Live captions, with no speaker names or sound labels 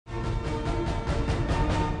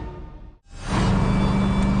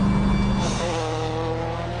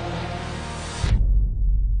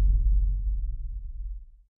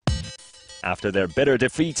After their bitter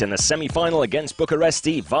defeat in the semi-final against Bucharest,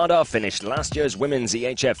 Vardar finished last year's Women's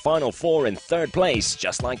EHF Final 4 in third place,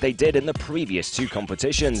 just like they did in the previous two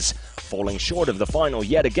competitions. Falling short of the final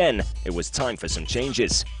yet again, it was time for some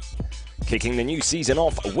changes. Kicking the new season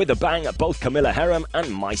off with a bang, both Camilla Herem and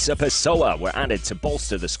Maisa Pessoa were added to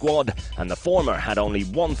bolster the squad, and the former had only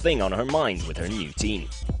one thing on her mind with her new team.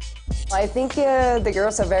 I think the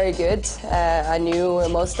girls are very good. I knew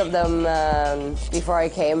most of them before I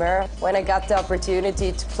came here. When I got the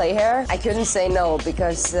opportunity to play here, I couldn't say no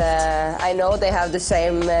because I know they have the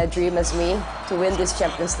same dream as me to win this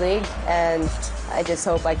Champions League, and I just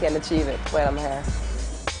hope I can achieve it when I'm here.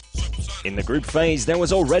 In the group phase, there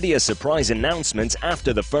was already a surprise announcement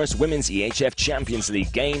after the first Women's EHF Champions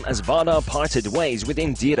League game as Vardar parted ways with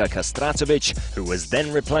Indira Kastratovic, who was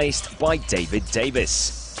then replaced by David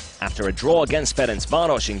Davis. After a draw against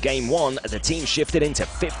Ferencvaros in Game 1, the team shifted into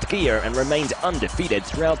fifth gear and remained undefeated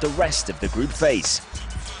throughout the rest of the group phase.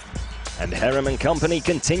 And Herem and company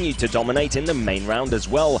continued to dominate in the main round as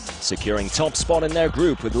well, securing top spot in their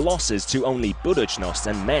group with losses to only Budućnost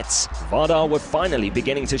and Metz. Vardar were finally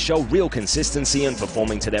beginning to show real consistency and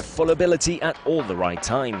performing to their full ability at all the right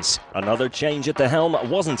times. Another change at the helm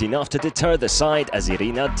wasn't enough to deter the side as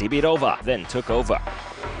Irina Dibirova then took over.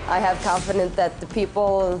 I have confidence that the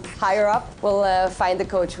people higher up will find the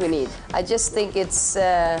coach we need. I just think it's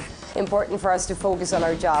important for us to focus on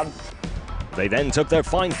our job. They then took their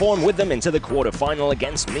fine form with them into the quarter-final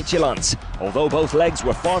against Midtjylland. Although both legs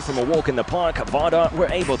were far from a walk in the park, Vardar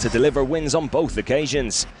were able to deliver wins on both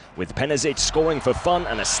occasions. With Penezic scoring for fun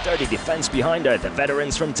and a sturdy defence behind her, the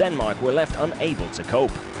veterans from Denmark were left unable to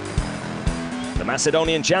cope. The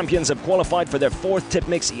Macedonian champions have qualified for their fourth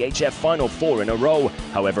TIPPMIX EHF Final 4 in a row,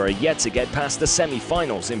 however are yet to get past the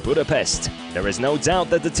semi-finals in Budapest. There is no doubt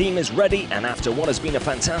that the team is ready, and after what has been a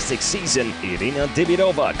fantastic season, Irina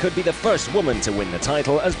Dibirova could be the first woman to win the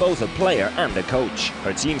title as both a player and a coach.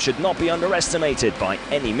 Her team should not be underestimated by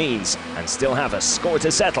any means, and still have a score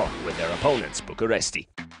to settle with their opponents Bucharest.